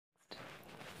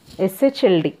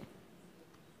SHLD,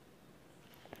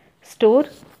 store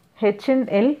H and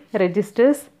L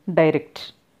registers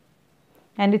direct,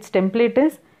 and its template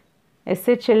is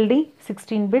SHLD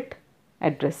 16-bit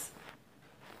address.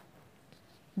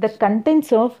 The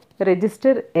contents of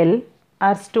register L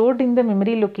are stored in the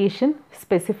memory location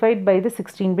specified by the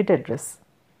 16-bit address.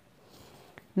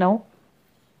 Now,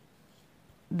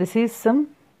 this is some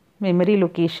memory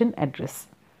location address.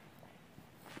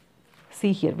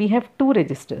 See here, we have two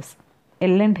registers,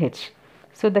 L and H.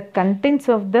 So, the contents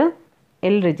of the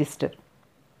L register,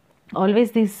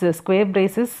 always these square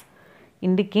braces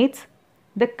indicates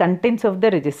the contents of the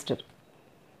register.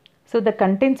 So, the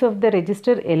contents of the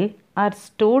register L are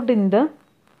stored in the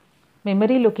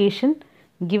memory location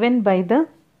given by the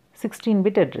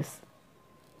 16-bit address,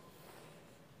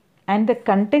 and the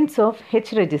contents of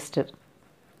H register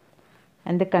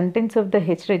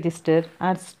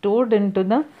are stored into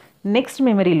the next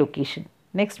memory location.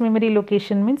 Next memory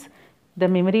location means the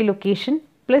memory location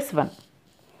plus 1.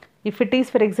 If it is,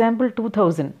 for example,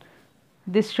 2000,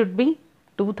 this should be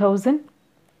 2000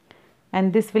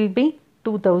 and this will be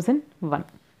 2001.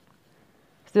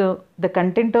 So, the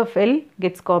content of L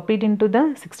gets copied into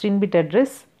the 16-bit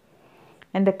address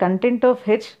and the content of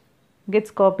H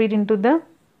gets copied into the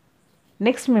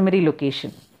next memory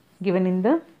location given in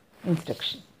the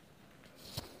instruction.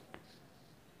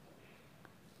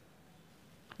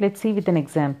 Let's see with an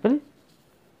example.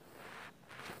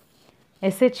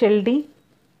 SHLD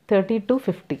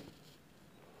 3250.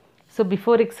 So,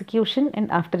 before execution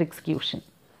and after execution.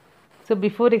 So,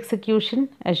 before execution,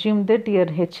 assume that your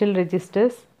HL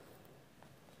registers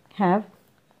have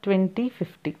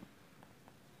 2050.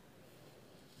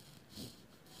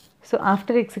 So,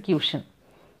 after execution,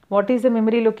 what is the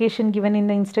memory location given in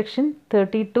the instruction?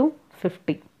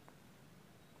 3250.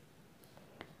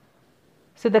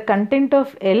 So, the content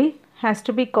of L has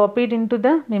to be copied into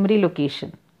the memory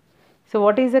location. So,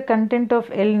 what is the content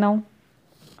of L now?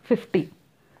 50.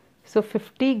 So,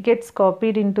 50 gets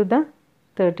copied into the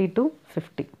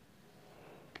 3250.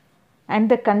 And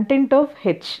the content of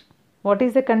H, what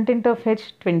is the content of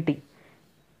H? 20.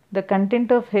 The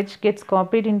content of H gets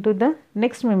copied into the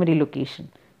next memory location,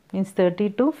 means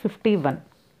 3251.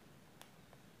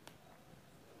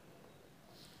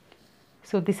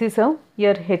 So, this is how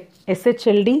your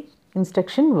SHLD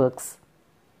instruction works.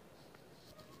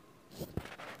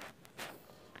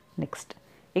 Next,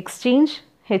 exchange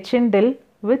H and L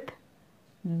with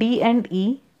D and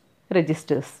E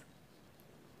registers.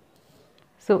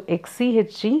 So,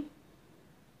 XCHG,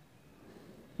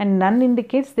 and none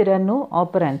indicates there are no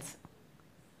operands.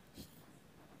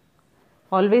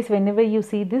 Always whenever you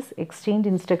see this exchange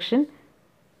instruction,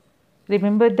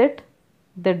 remember that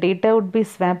the data would be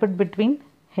swapped between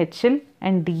HL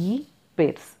and DE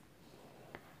pairs.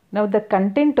 Now, the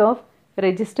content of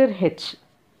register H,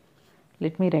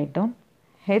 let me write down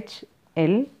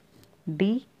HLDE.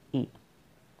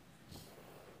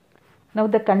 Now,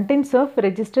 the contents of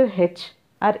register H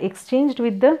are exchanged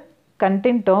with the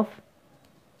content of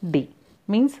D,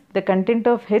 means the content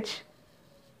of H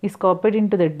is copied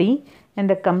into the D and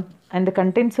the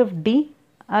contents of D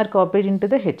are copied into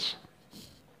the H.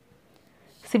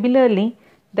 Similarly,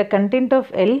 the content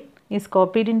of L is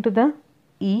copied into the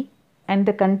E and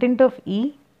the content of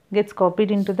E gets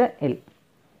copied into the L.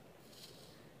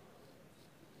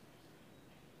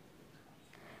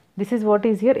 This is what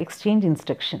is your exchange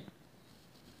instruction.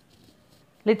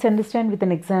 Let's understand with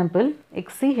an example.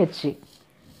 XCHG.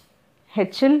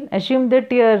 HL, assume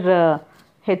that your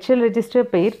HL register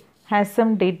pair has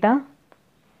some data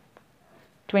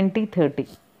 2030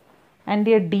 and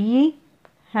your DE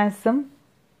has some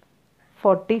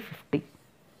 4050.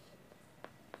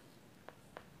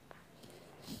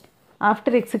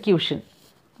 After execution,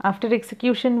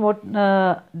 what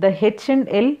the H and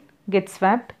L get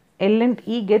swapped, L and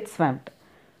E get swapped.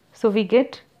 So, we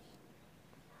get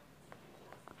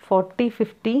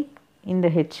 4050 in the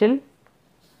HL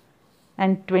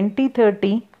and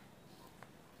 2030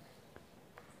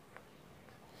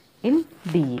 in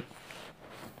DE.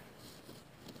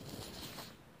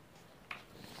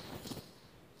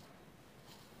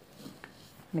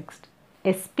 Next,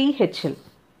 SPHL.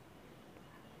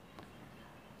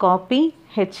 Copy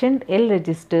H and L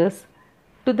registers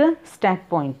to the stack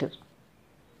pointer.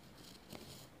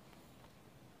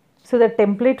 So, the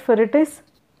template for it is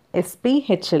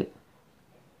SPHL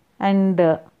and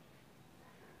there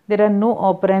are no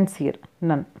operands here,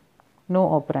 none, no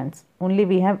operands, only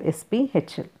we have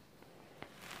SPHL.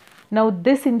 Now,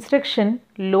 this instruction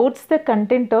loads the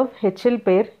content of HL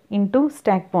pair into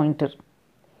stack pointer.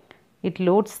 It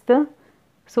loads the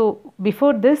So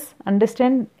before this,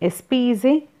 understand SP is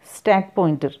a stack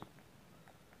pointer.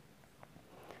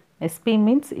 SP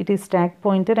means it is stack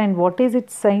pointer, and what is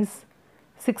its size?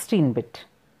 16 bit.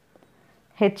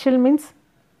 HL means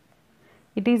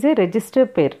it is a register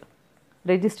pair.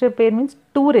 Register pair means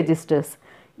two registers.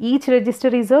 Each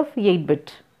register is of 8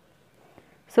 bit.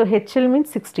 So HL means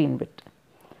 16 bit.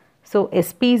 So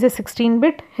SP is a 16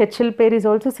 bit, HL pair is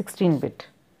also 16 bit.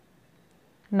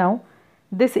 Now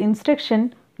this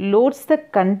instruction loads the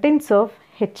contents of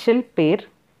HL pair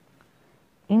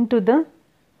into the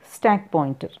stack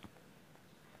pointer.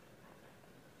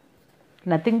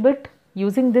 Nothing but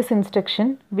using this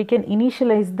instruction we can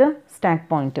initialize the stack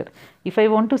pointer. If I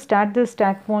want to start the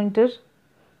stack pointer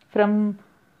from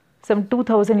some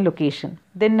 2000 location,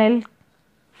 then I'll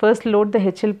first load the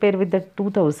HL pair with the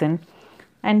 2000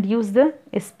 and use the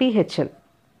SPHL.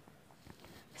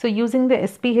 So using the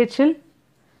SPHL,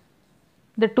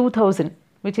 the 2000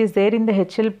 which is there in the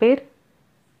HL pair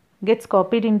gets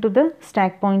copied into the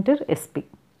stack pointer SP.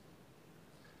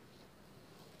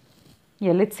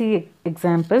 Yeah, let's see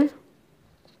example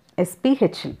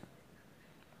SPHL.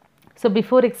 So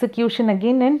before execution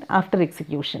again and after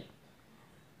execution.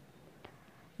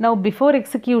 Now before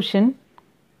execution,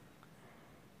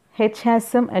 H has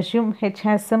some, assume H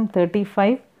has some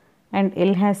 35 and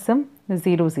L has some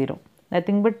 00,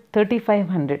 nothing but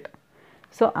 3500.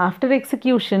 So after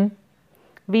execution,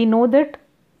 we know that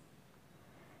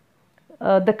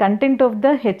the content of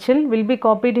the HL will be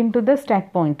copied into the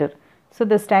stack pointer. So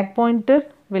the stack pointer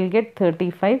will get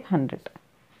 3500.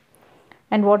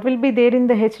 And what will be there in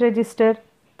the H register?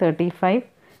 35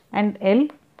 and L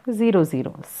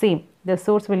 00. Same, the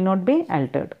source will not be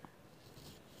altered.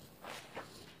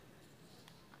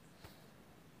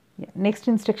 Yeah. Next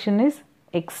instruction is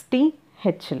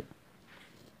XTHL.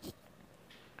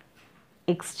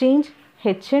 Exchange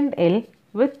H and L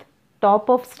with top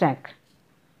of stack.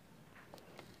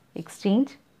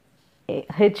 Exchange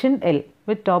H and L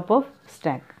with top of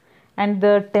stack, and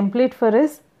the template for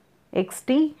is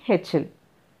XTHL,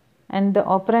 and the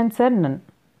operands are none,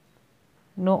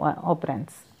 no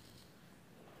operands.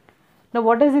 Now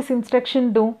what does this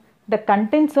instruction do? The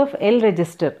contents of L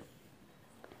register,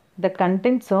 the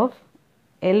contents of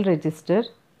L register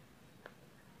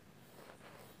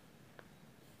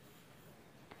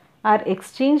are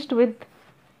exchanged with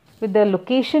the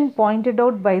location pointed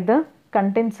out by the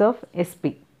contents of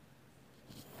SP.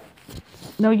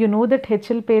 Now you know that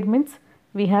HL pair means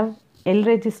we have L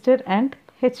register and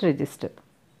H register.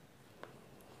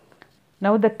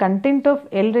 Now the content of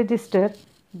L register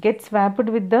gets swapped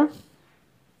with the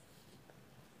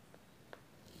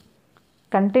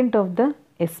content of the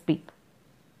SP,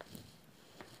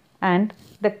 and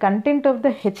the content of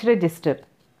the H register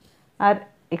are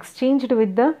exchanged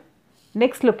with the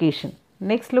next location.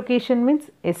 Next location means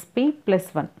SP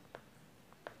plus 1.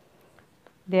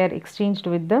 They are exchanged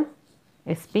with the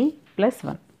SP plus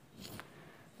 1.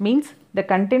 Means the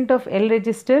content of L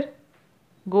register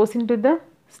goes into the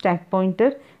stack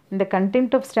pointer, and the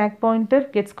content of stack pointer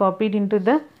gets copied into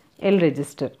the L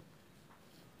register.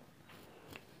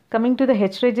 Coming to the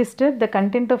H register, the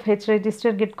content of H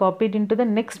register get copied into the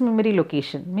next memory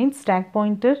location, means stack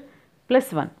pointer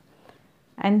plus 1,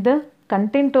 and the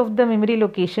content of the memory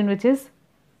location, which is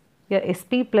your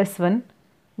SP plus 1,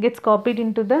 gets copied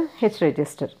into the H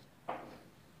register.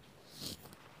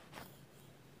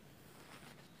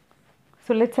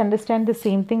 So let's understand the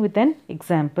same thing with an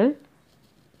example.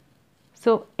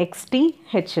 So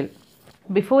XTHL,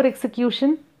 before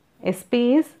execution SP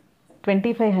is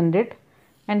 2500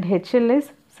 and HL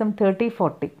is some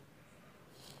 3040.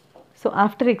 So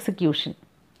after execution,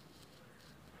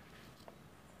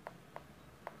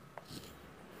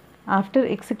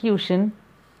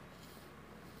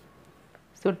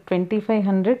 so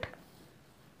 2500,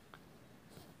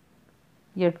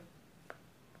 yeah,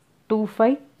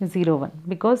 2501,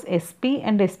 because SP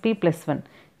and SP plus 1.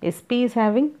 SP is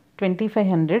having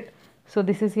 2500, so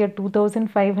this is your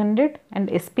 2500, and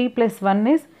SP plus 1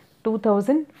 is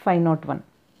 2501.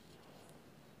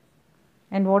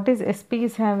 And what is SP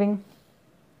is having?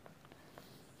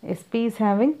 SP is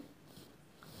having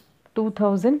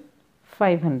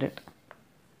 2500.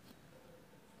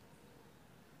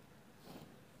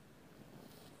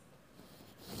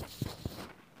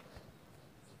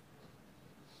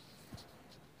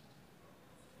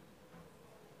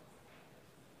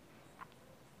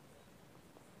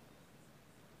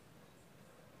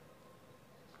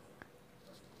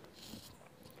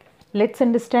 Let's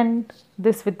understand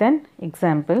this with an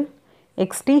example.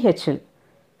 XTHL.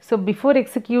 So before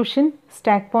execution,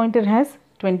 stack pointer has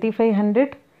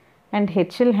 2500 and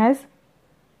HL has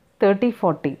 30,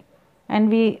 40, and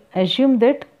we assume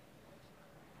that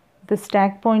the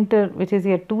stack pointer, which is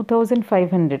here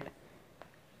 2500,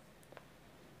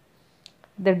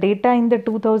 the data in the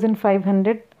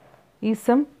 2500 is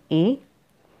some A,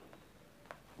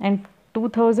 and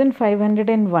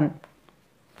 2501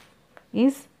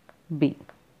 is B.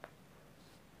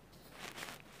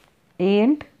 A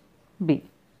and B.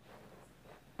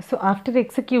 So after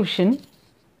execution,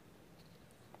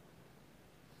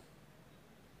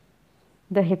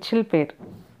 the HL pair.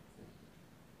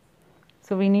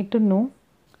 So we need to know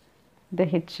the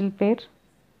HL pair.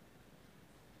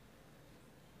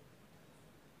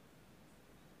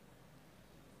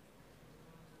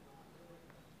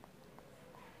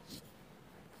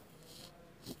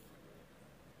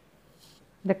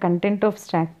 The content of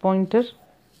stack pointer.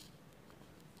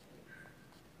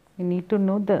 We need to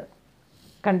know the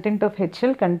content of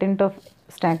HL, content of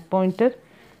stack pointer,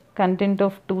 content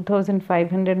of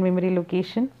 2500 memory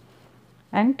location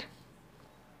and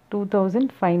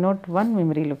 2501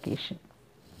 memory location.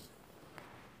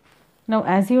 Now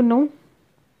as you know,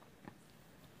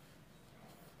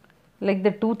 like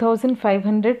the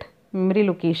 2500 memory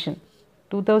location,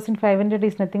 2500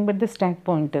 is nothing but the stack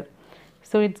pointer.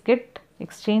 So it's get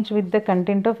exchanged with the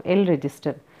content of L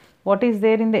register. What is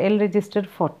there in the L register?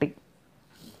 40.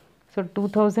 So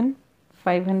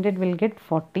 2500 will get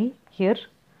 40 here,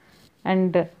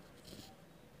 and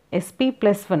SP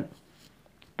plus 1,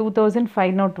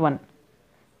 2501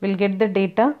 will get the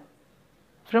data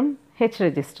from H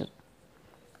register.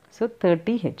 So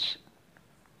 30H.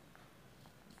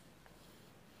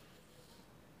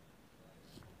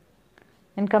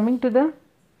 And coming to the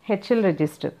HL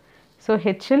register. So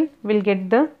HL will get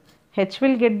the, H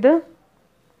will get the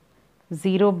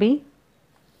 0B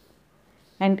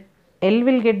and L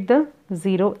will get the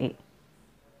 0A.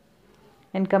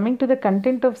 And coming to the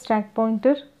content of stack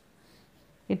pointer,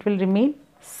 it will remain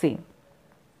same,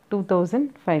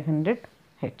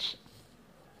 2500H.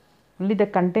 Only the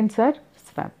contents are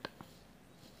swapped.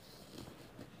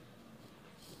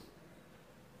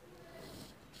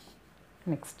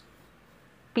 Next,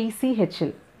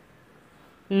 PCHL.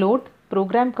 Load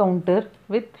program counter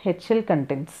with HL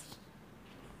contents.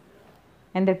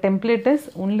 And the template is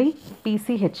only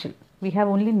PCHL. We have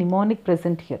only mnemonic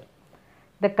present here.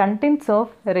 The contents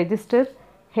of register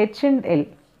H and L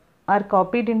are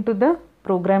copied into the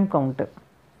program counter.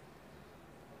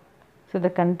 So the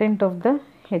content of the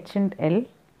H and L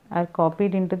are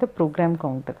copied into the program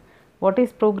counter. What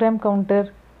is program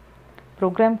counter?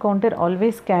 Program counter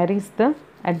always carries the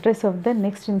address of the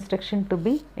next instruction to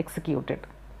be executed.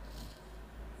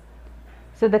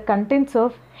 So the contents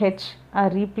of H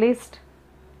are replaced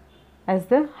as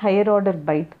the higher order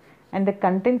byte and the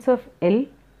contents of L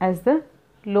as the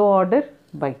low order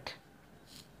byte.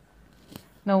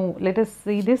 Now let us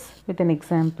see this with an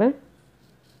example.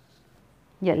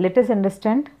 Yeah, let us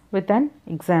understand with an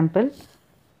example.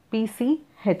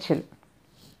 PCHL.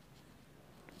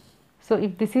 So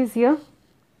if this is your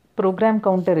program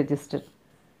counter register,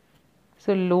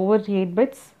 so lower 8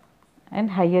 bits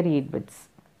and higher 8 bits.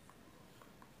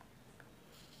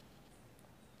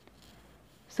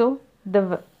 So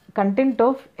the content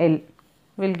of L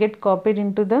will get copied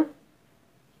into the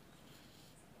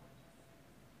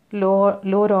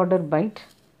lower order byte,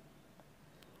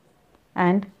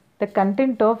 and the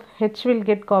content of H will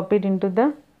get copied into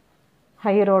the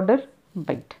higher order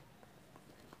byte,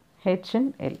 H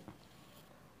and L.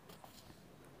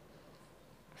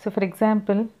 So for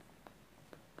example,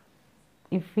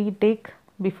 if we take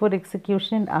before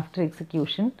execution and after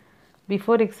execution,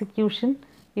 before execution,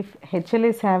 if HL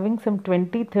is having some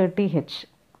 20-30H,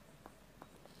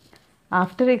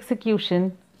 after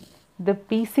execution the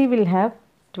PC will have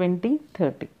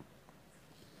 20-30.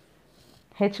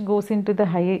 H goes into the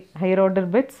higher order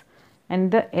bits and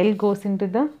the L goes into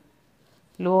the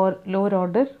lower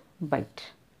order byte.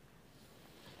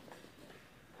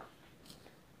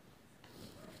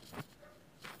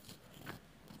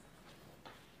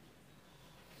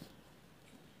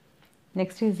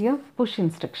 Next is your push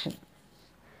instruction.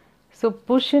 So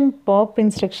push and pop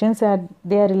instructions are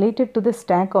related to the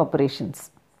stack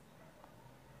operations.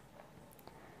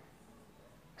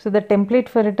 So the template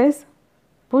for it is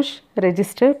push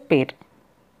register pair.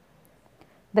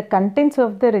 The contents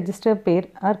of the register pair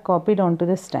are copied onto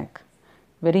the stack.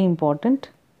 Very important.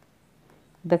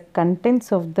 The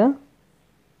contents of the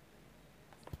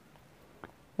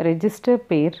register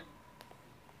pair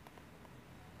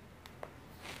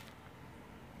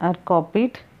are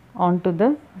copied onto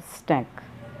the stack.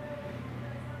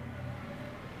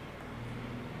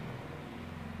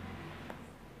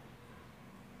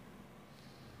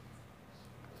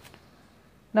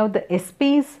 Now the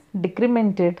SP is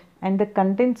decremented and the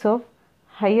contents of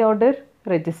high order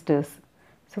registers.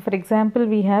 So for example,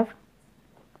 we have,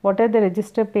 what are the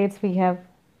register pairs we have?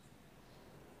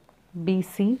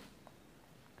 BC,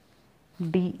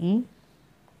 DE,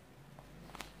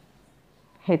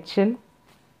 HL.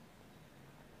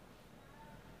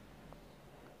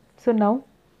 So now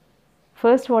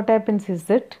first what happens is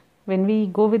that when we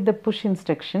go with the push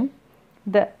instruction,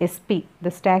 the SP,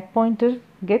 the stack pointer,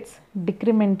 gets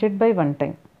decremented by one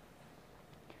time.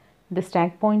 The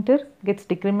stack pointer gets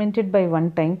decremented by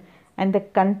one time and the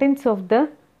contents of the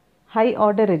high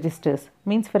order registers,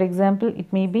 means for example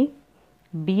it may be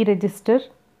B register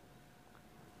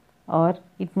or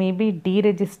it may be D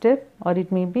register or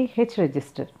it may be H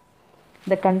register.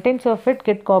 The contents of it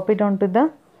get copied onto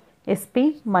the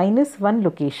SP minus 1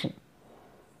 location.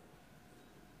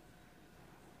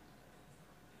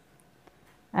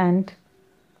 And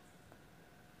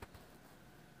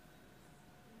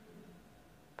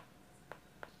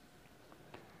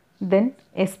then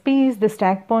SP is, the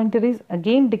stack pointer is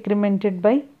again decremented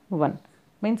by 1,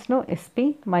 means now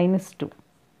SP minus 2.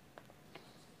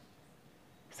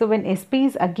 So when SP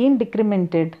is again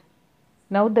decremented,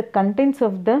 now the contents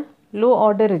of the low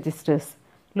order registers,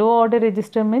 low order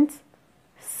register means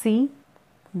C,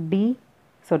 E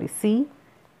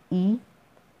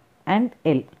and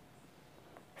L.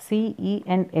 C, E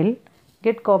and L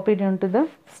get copied onto the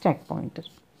stack pointer.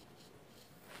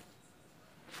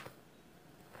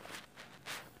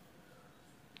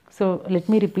 So let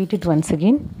me repeat it once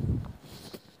again.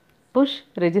 Push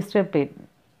register pair.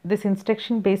 This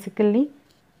instruction basically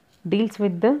deals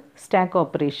with the stack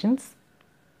operations.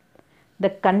 The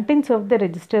contents of the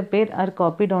register pair are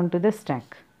copied onto the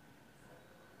stack.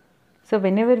 So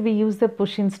whenever we use the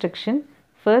push instruction,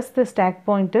 first the stack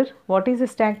pointer. What is a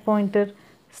stack pointer?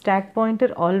 Stack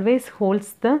pointer always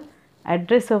holds the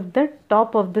address of the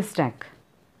top of the stack.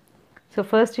 So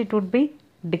first it would be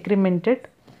decremented,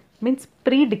 means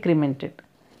pre-decremented.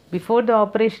 Before the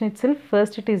operation itself,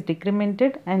 first it is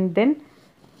decremented and then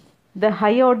the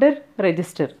high order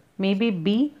register, maybe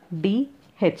B, D,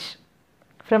 H,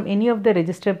 from any of the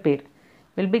register pair,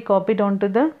 will be copied onto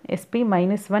the SP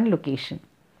minus 1 location.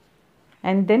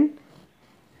 And then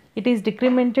it is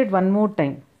decremented one more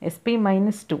time, SP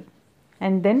minus 2.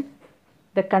 And then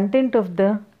the content of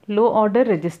the low order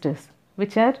registers,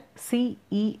 which are C,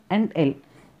 E and L,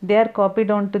 they are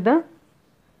copied onto the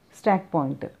stack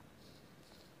pointer.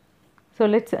 So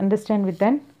let's understand with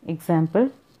an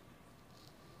example.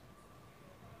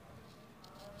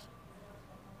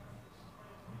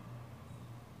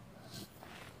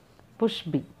 Push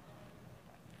B.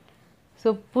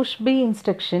 So push B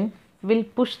instruction will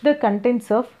push the contents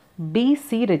of B,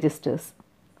 C registers.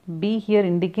 B here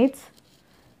indicates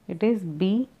it is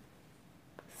B,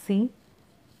 C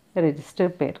register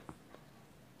pair.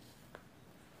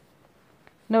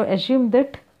 Now assume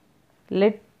that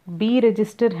let B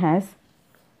register has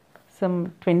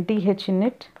some 20H in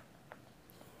it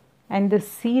and the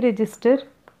C register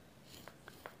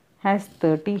has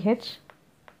 30H,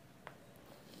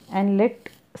 and let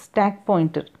stack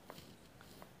pointer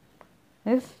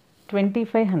is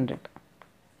 2500.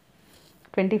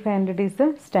 2500 is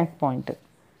the stack pointer.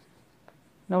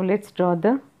 Now let's draw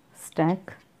the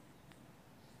stack.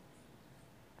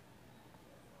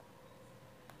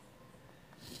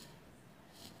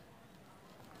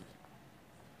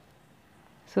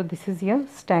 So this is your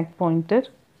stack pointer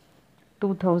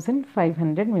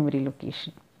 2500 memory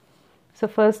location. So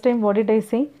first time what did I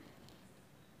say?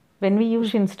 When we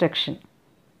use instruction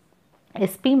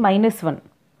SP minus 1,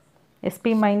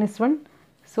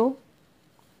 so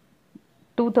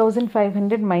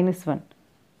 2500 minus 1,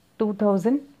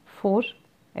 2004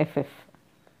 FF,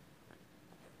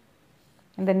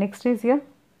 and the next is your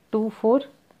 24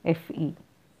 FE,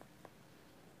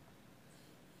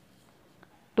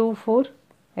 24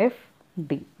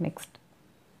 FD, next,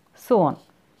 so on,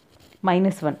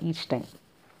 minus 1 each time.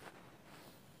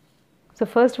 So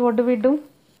first what do we do?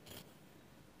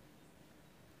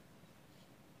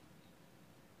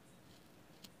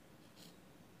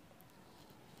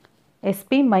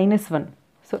 SP minus 1.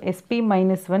 So SP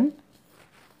minus 1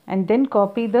 and then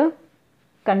copy the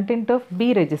content of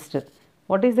B register.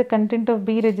 What is the content of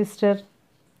B register?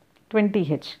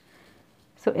 20H.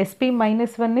 So SP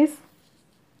minus 1 is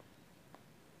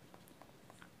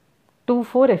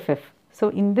 24FF. So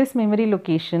in this memory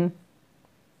location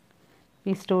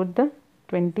we stored the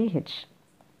 20H.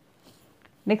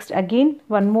 Next again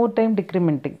one more time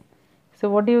decrementing. So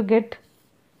what do you get?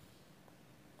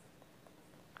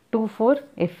 24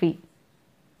 FE.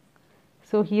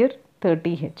 So here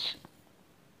 30H.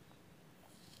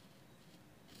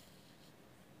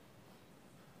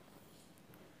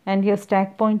 and your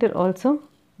stack pointer also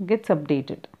gets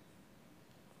updated.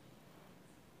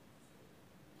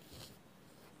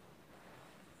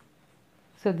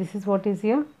 So this is what is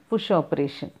your push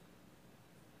operation.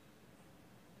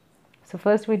 So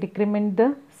first we decrement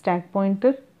the stack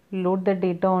pointer, load the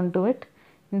data onto it,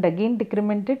 and again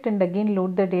decrement it and again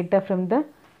load the data from the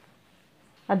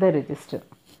other register.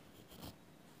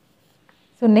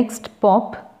 So next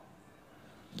pop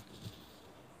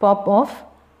of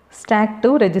stack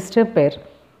to register pair.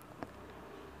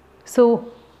 So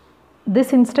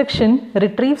this instruction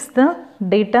retrieves the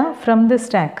data from the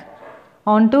stack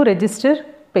onto register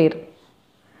pair.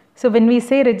 So when we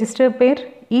say register pair,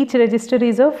 each register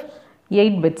is of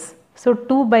 8 bits. So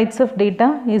 2 bytes of data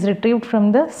is retrieved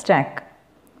from the stack.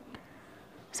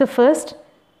 So first,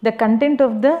 the content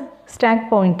of the stack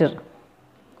pointer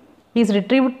is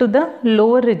retrieved to the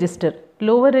lower register.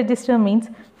 Lower register means,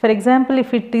 for example,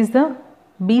 if it is the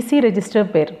BC register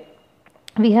pair,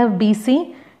 we have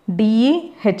BC,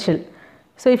 DE, HL.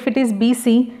 So if it is BC,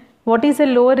 what is the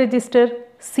lower register?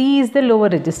 C is the lower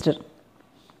register.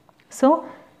 So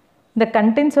the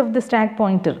contents of the stack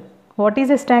pointer. What is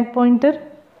a stack pointer?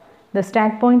 The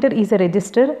stack pointer is a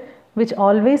register which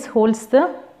always holds the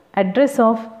address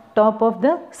of top of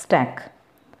the stack.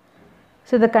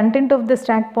 So the content of the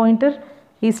stack pointer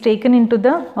is taken into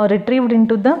the or retrieved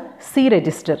into the C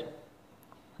register.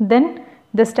 Then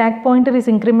the stack pointer is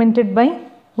incremented by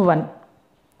 1.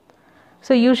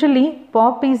 So usually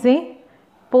pop is a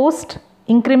post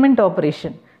increment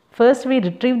operation. First we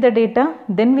retrieve the data,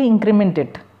 then we increment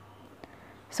it.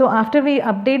 So after we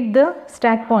update the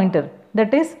stack pointer,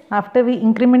 that is after we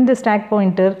increment the stack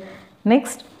pointer,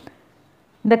 next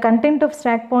the content of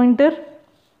stack pointer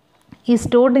is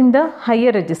stored in the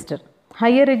higher register.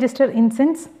 Higher register in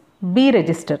sense B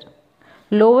register.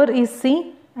 Lower is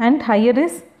C and higher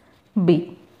is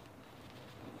B.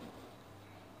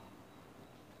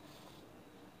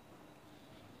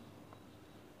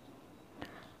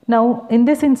 Now in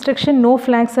this instruction no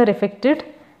flags are affected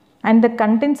and the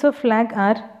contents of flag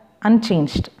are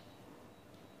unchanged.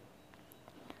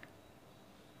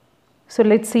 So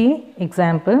let's see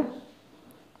example.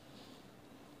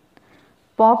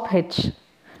 Pop H.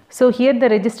 So here the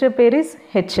register pair is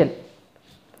HL.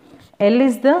 L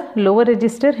is the lower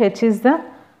register, H is the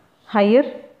higher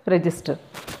register.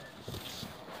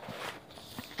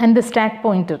 And the stack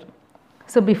pointer.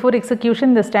 So before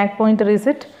execution the stack pointer is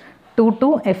at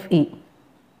 22FE.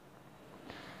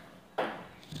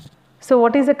 So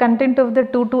what is the content of the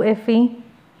 22FE?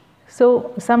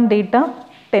 So some data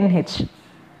 10H.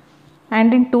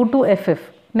 And in 22FF,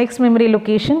 next memory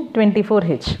location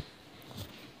 24H.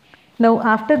 Now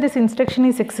after this instruction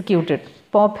is executed,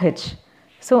 pop H.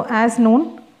 So as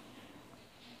known,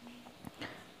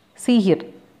 see here,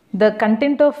 the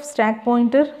content of stack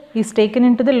pointer is taken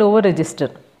into the lower register.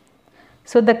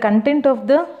 So the content of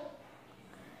the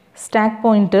stack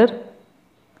pointer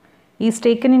is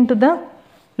taken into the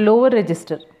lower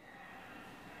register.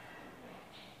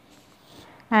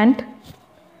 And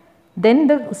then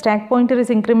the stack pointer is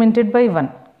incremented by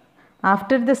 1.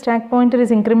 After the stack pointer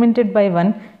is incremented by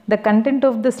 1, the content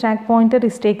of the stack pointer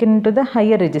is taken into the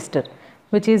higher register,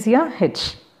 which is your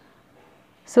H.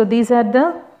 So these are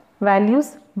the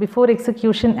values before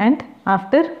execution and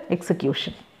after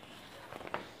execution.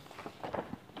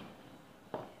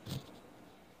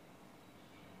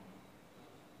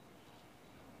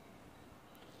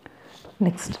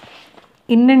 Next,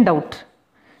 in and out.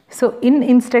 So in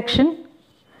instruction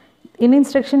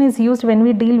is used when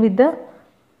we deal with the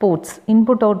ports,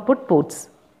 input output ports.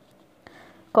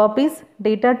 Copies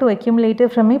data to accumulator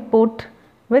from a port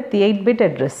with 8-bit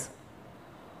address.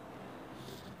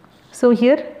 So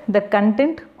here the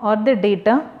content or the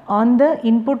data on the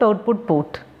input output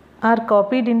port are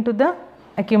copied into the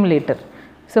accumulator.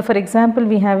 So for example,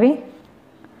 we have a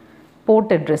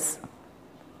port address.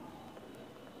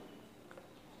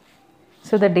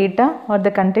 So the data or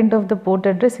the content of the port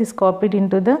address is copied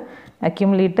into the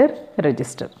accumulator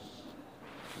register.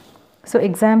 So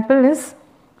example is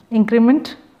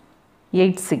increment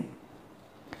 8C.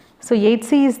 So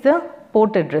 8C is the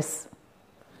port address.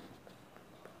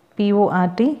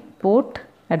 PORT, port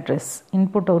address,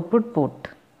 input output port.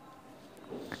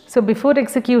 So before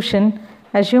execution,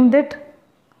 assume that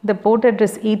the port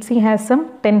address 8C has some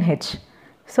 10H.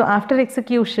 So after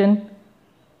execution,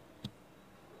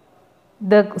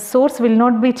 the source will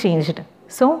not be changed.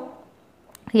 So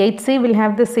 8C will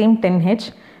have the same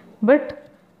 10H, but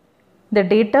the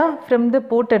data from the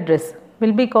port address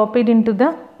will be copied into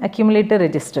the accumulator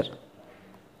register.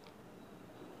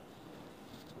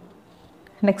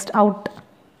 Next, out.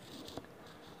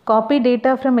 copy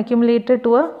data from accumulator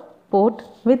to a port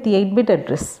with 8-bit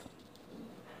address.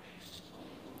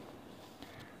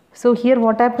 So here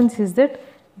what happens is that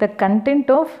the content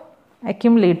of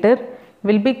accumulator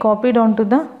will be copied onto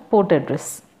the port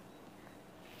address.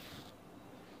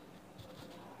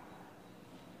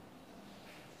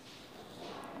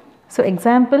 So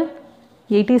example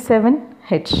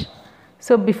 87H.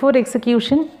 So before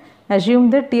execution, assume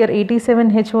that your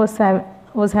 87H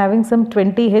was having some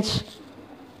 20H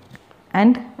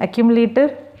and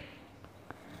accumulator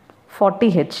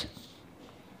 40H.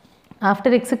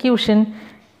 After execution,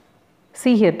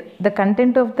 see here, the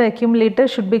content of the accumulator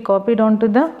should be copied onto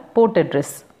the port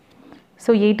address.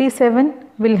 So 87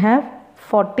 will have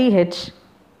 40H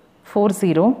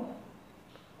 40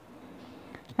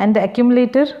 and the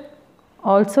accumulator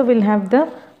also will have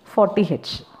the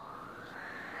 40H.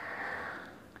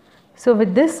 So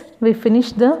with this we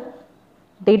finish the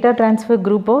data transfer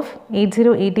group of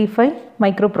 8085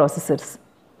 microprocessors.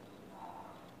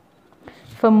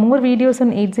 For more videos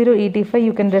on 8085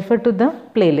 you can refer to the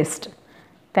playlist.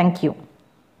 Thank you.